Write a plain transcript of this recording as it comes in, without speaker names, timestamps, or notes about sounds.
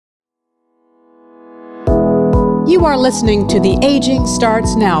You are listening to the Aging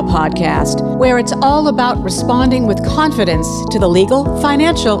Starts Now podcast, where it's all about responding with confidence to the legal,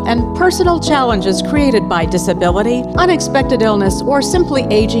 financial, and personal challenges created by disability, unexpected illness, or simply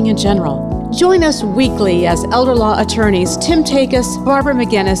aging in general. Join us weekly as elder law attorneys Tim Takis, Barbara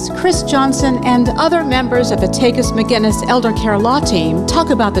McGinnis, Chris Johnson, and other members of the Takis McGinnis Elder Care Law Team talk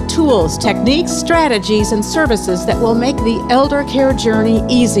about the tools, techniques, strategies, and services that will make the elder care journey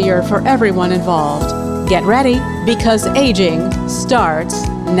easier for everyone involved. Get ready, because aging starts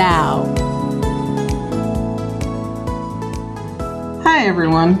now. Hi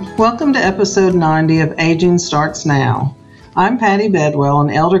everyone, welcome to episode 90 of Aging Starts Now. I'm Patty Bedwell, an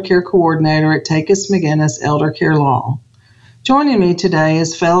Elder Care Coordinator at Takis McGinnis Elder Care Law. Joining me today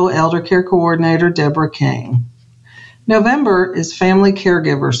is fellow Elder Care Coordinator Deborah King. November is Family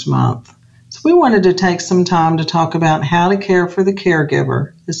Caregivers Month, so we wanted to take some time to talk about how to care for the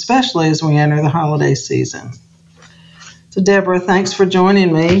caregiver, especially as we enter the holiday season. So Deborah, thanks for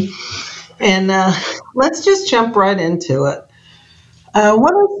joining me, and let's just jump right into it.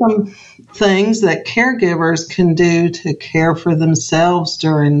 What are some things that caregivers can do to care for themselves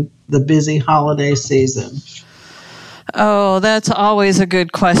during the busy holiday season? Oh, that's always a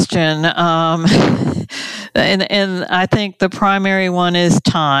good question. And I think the primary one is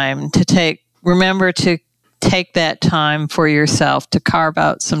time to remember to take that time for yourself, to carve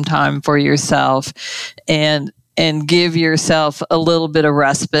out some time for yourself and give yourself a little bit of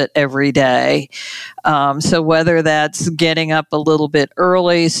respite every day. So whether that's getting up a little bit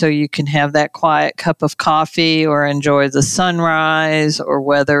early so you can have that quiet cup of coffee or enjoy the sunrise, or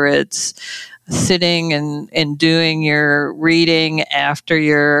whether it's sitting and doing your reading after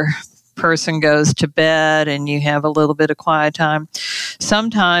your person goes to bed and you have a little bit of quiet time.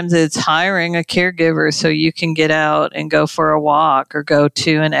 Sometimes it's hiring a caregiver so you can get out and go for a walk or go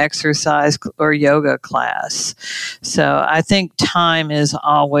to an exercise or yoga class. So I think time is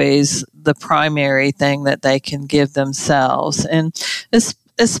always the primary thing that they can give themselves. And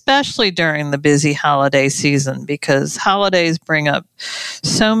especially during the busy holiday season, because holidays bring up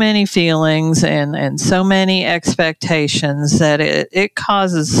so many feelings and so many expectations that it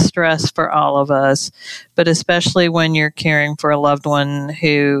causes stress for all of us, but especially when you're caring for a loved one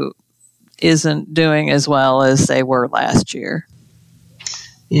who isn't doing as well as they were last year.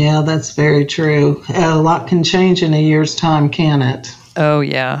 Yeah, that's very true. A lot can change in a year's time, can it? Oh,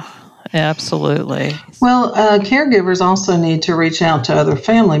 yeah. Absolutely. Well, caregivers also need to reach out to other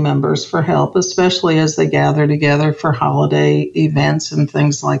family members for help, especially as they gather together for holiday events and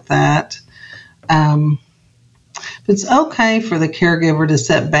things like that. It's okay for the caregiver to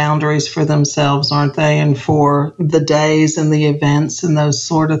set boundaries for themselves, aren't they? And for the days and the events and those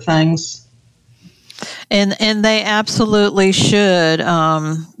sort of things. And they absolutely should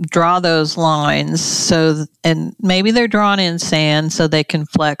draw those lines. And maybe they're drawn in sand so they can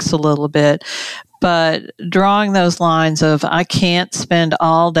flex a little bit. But drawing those lines of, I can't spend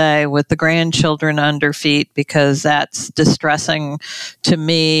all day with the grandchildren under feet because that's distressing to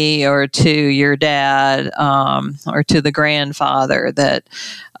me or to your dad or to the grandfather, that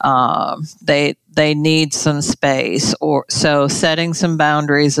they need some space. Or so setting some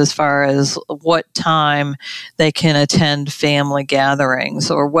boundaries as far as what time they can attend family gatherings,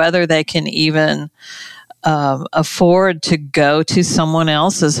 or whether they can even afford to go to someone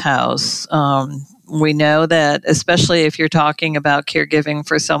else's house. We know that, especially if you're talking about caregiving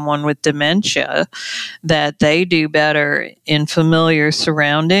for someone with dementia, that they do better in familiar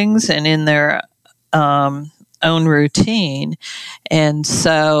surroundings and in their own routine. And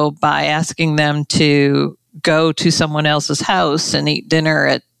so by asking them to go to someone else's house and eat dinner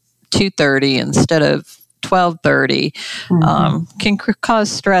at 2:30 instead of 12:30 can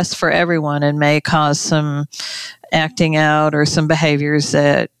cause stress for everyone and may cause some acting out or some behaviors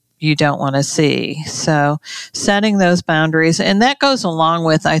that you don't want to see. So setting those boundaries, and that goes along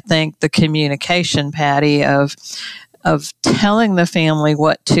with, I think, the communication, Patty, of telling the family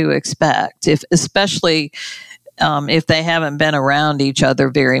what to expect, especially if they haven't been around each other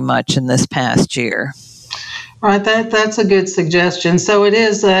very much in this past year. Right, that's a good suggestion. So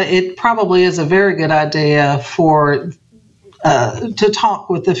it probably is a very good idea for to talk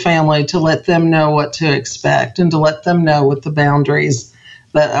with the family, to let them know what to expect and to let them know what the boundaries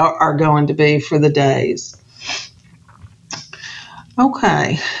that are going to be for the days.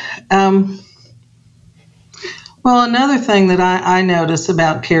 Okay. Well, another thing that I notice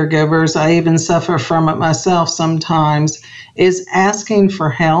about caregivers, I even suffer from it myself sometimes, is asking for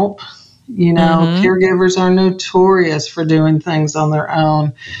help. You know, caregivers are notorious for doing things on their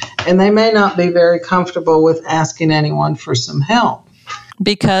own, and they may not be very comfortable with asking anyone for some help.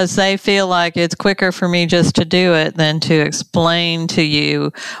 because they feel like it's quicker for me just to do it than to explain to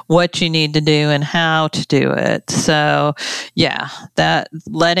you what you need to do and how to do it. So yeah, that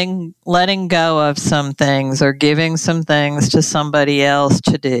letting go of some things or giving some things to somebody else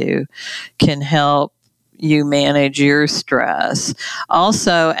to do can help you manage your stress.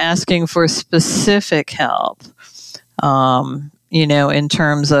 Also, asking for specific help. In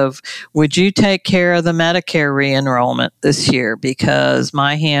terms of, would you take care of the Medicare re-enrollment this year because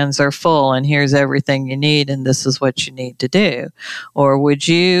my hands are full and here's everything you need and this is what you need to do? Or would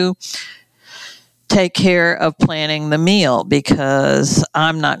you take care of planning the meal because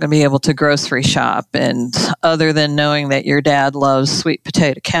I'm not going to be able to grocery shop, and other than knowing that your dad loves sweet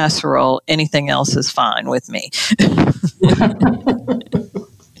potato casserole, anything else is fine with me.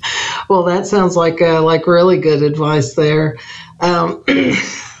 Well, that sounds like really good advice there. And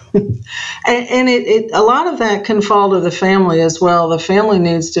it a lot of that can fall to the family as well. The family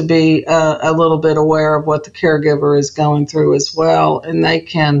needs to be a little bit aware of what the caregiver is going through as well, and they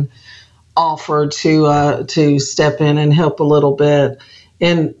can offer to step in and help a little bit.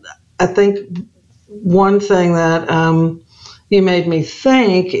 And I think one thing that you made me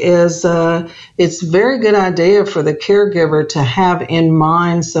think is it's a very good idea for the caregiver to have in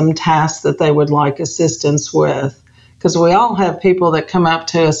mind some tasks that they would like assistance with. Because we all have people that come up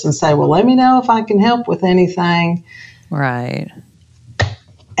to us and say, well, let me know if I can help with anything. Right.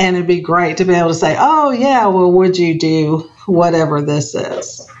 And it'd be great to be able to say, oh, yeah, well, would you do whatever this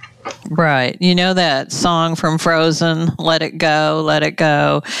is? Right. You know that song from Frozen, Let It Go, Let It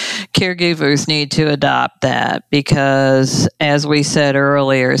Go? Caregivers need to adopt that because, as we said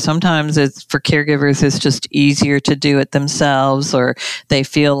earlier, sometimes it's for caregivers, it's just easier to do it themselves, or they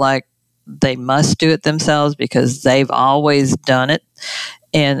feel like they must do it themselves because they've always done it.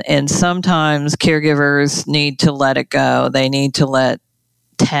 And sometimes caregivers need to let it go. They need to let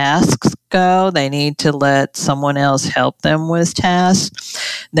tasks go. They need to let someone else help them with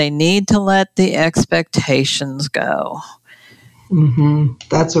tasks. They need to let the expectations go. Mm-hmm.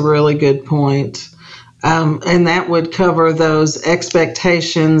 That's a really good point. And that would cover those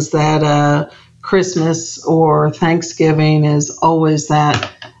expectations that Christmas or Thanksgiving is always that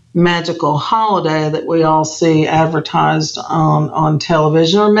magical holiday that we all see advertised on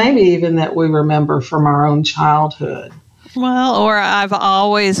television, or maybe even that we remember from our own childhood. Well, or I've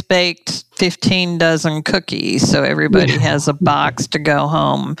always baked 15 dozen cookies, so everybody has a box to go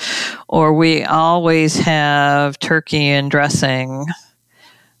home. Or we always have turkey and dressing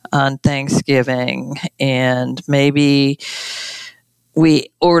on Thanksgiving, and maybe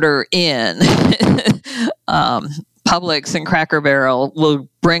we order in. Publix and Cracker Barrel will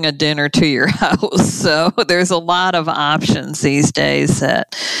bring a dinner to your house. So there's a lot of options these days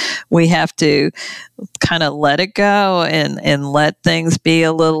that we have to kind of let it go and let things be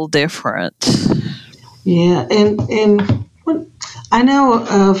a little different. Yeah, and I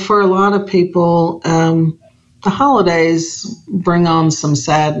know for a lot of people, the holidays bring on some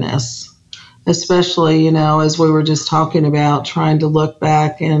sadness. Especially, as we were just talking about, trying to look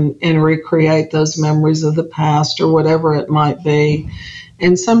back and recreate those memories of the past or whatever it might be.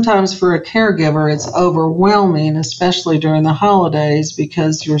 And sometimes for a caregiver, it's overwhelming, especially during the holidays,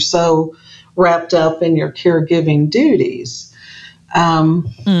 because you're so wrapped up in your caregiving duties. But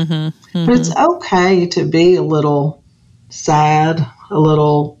it's okay to be a little sad, a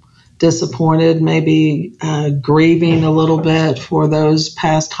little disappointed, maybe grieving a little bit for those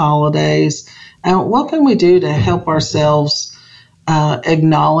past holidays. What can we do to help ourselves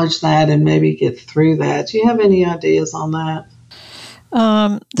acknowledge that and maybe get through that? Do you have any ideas on that?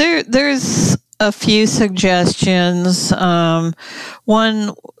 There's a few suggestions.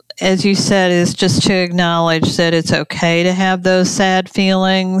 One, as you said, is just to acknowledge that it's okay to have those sad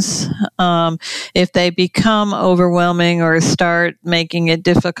feelings. If they become overwhelming or start making it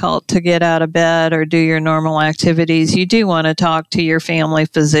difficult to get out of bed or do your normal activities, you do want to talk to your family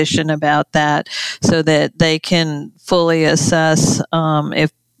physician about that so that they can fully assess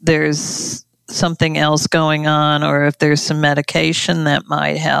if there's something else going on or if there's some medication that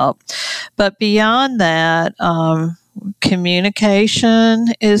might help. But beyond that, communication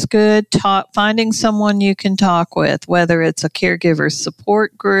is good. Finding someone you can talk with, whether it's a caregiver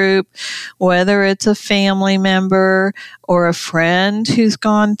support group, whether it's a family member or a friend who's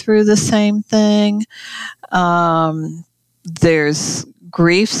gone through the same thing. There's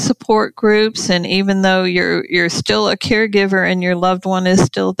grief support groups, and even though you're still a caregiver and your loved one is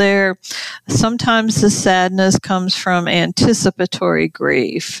still there, sometimes the sadness comes from anticipatory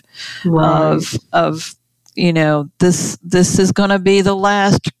grief, right, of this is going to be the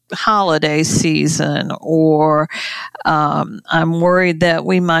last holiday season, or I'm worried that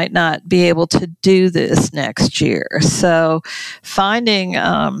we might not be able to do this next year. So finding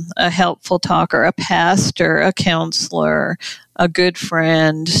a helpful talker, a pastor, a counselor, a good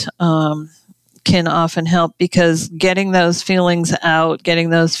friend, can often help, because getting those feelings out,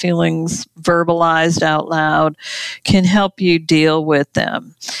 getting those feelings verbalized out loud can help you deal with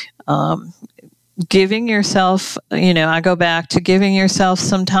them. Giving yourself, I go back to giving yourself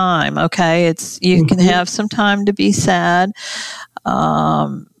some time. Okay. You can have some time to be sad. But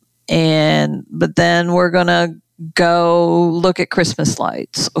then we're going to go look at Christmas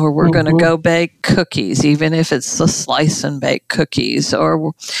lights, or we're going to go bake cookies, even if it's a slice and bake cookies,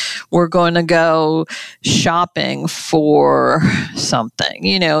 or we're going to go shopping for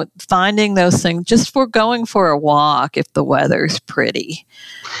something, finding those things, just for going for a walk if the weather's pretty.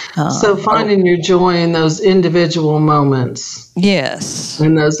 So finding your joy in those individual moments. Yes.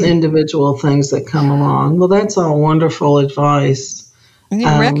 And those individual things that come along. Well, that's all wonderful advice.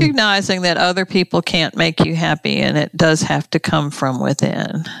 Recognizing that other people can't make you happy, and it does have to come from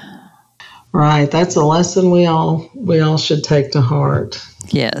within. Right. That's a lesson we all should take to heart.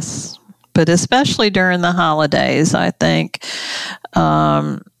 Yes. But especially during the holidays, I think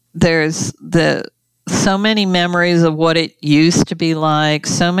there's so many memories of what it used to be like,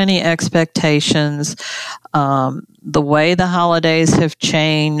 so many expectations, the way the holidays have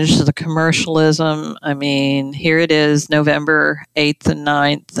changed, the commercialism. I mean, here it is, November 8th and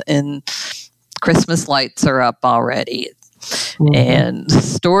 9th, and Christmas lights are up already. And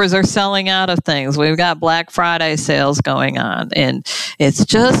stores are selling out of things. We've got Black Friday sales going on, and it's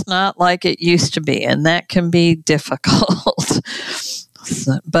just not like it used to be, and that can be difficult.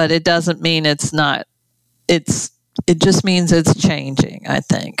 But it doesn't mean it's not. It just means it's changing, I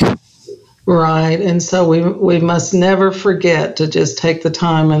think. Right. And so we must never forget to just take the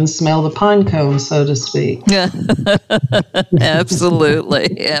time and smell the pine cone, so to speak.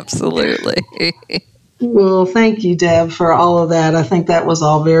 Absolutely. Absolutely. Well, thank you, Deb, for all of that. I think that was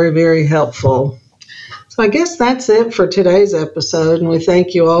all very, very helpful. So I guess that's it for today's episode, and we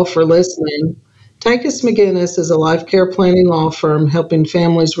thank you all for listening. Takacs McGinnis is a life care planning law firm helping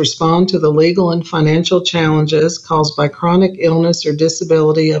families respond to the legal and financial challenges caused by chronic illness or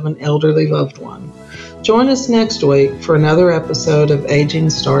disability of an elderly loved one. Join us next week for another episode of Aging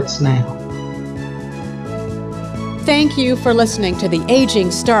Starts Now. Thank you for listening to the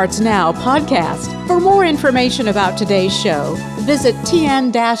Aging Starts Now podcast. For more information about today's show, visit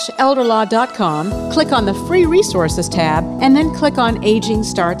tn-elderlaw.com, click on the Free Resources tab, and then click on Aging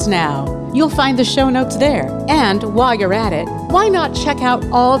Starts Now. You'll find the show notes there. And while you're at it, why not check out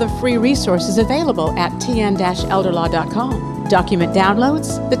all the free resources available at tn-elderlaw.com? Document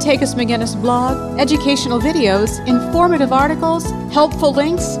downloads, the Takacs McGinnis blog, educational videos, informative articles, helpful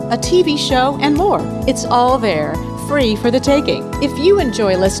links, a TV show, and more. It's all there, free for the taking. If you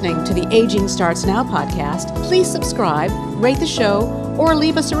enjoy listening to the Aging Starts Now podcast, please subscribe, rate the show, or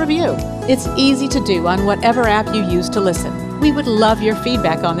leave us a review. It's easy to do on whatever app you use to listen. We would love your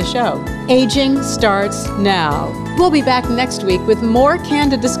feedback on the show. Aging Starts Now. We'll be back next week with more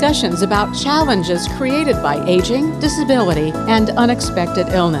candid discussions about challenges created by aging, disability, and unexpected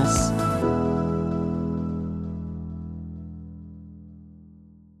illness.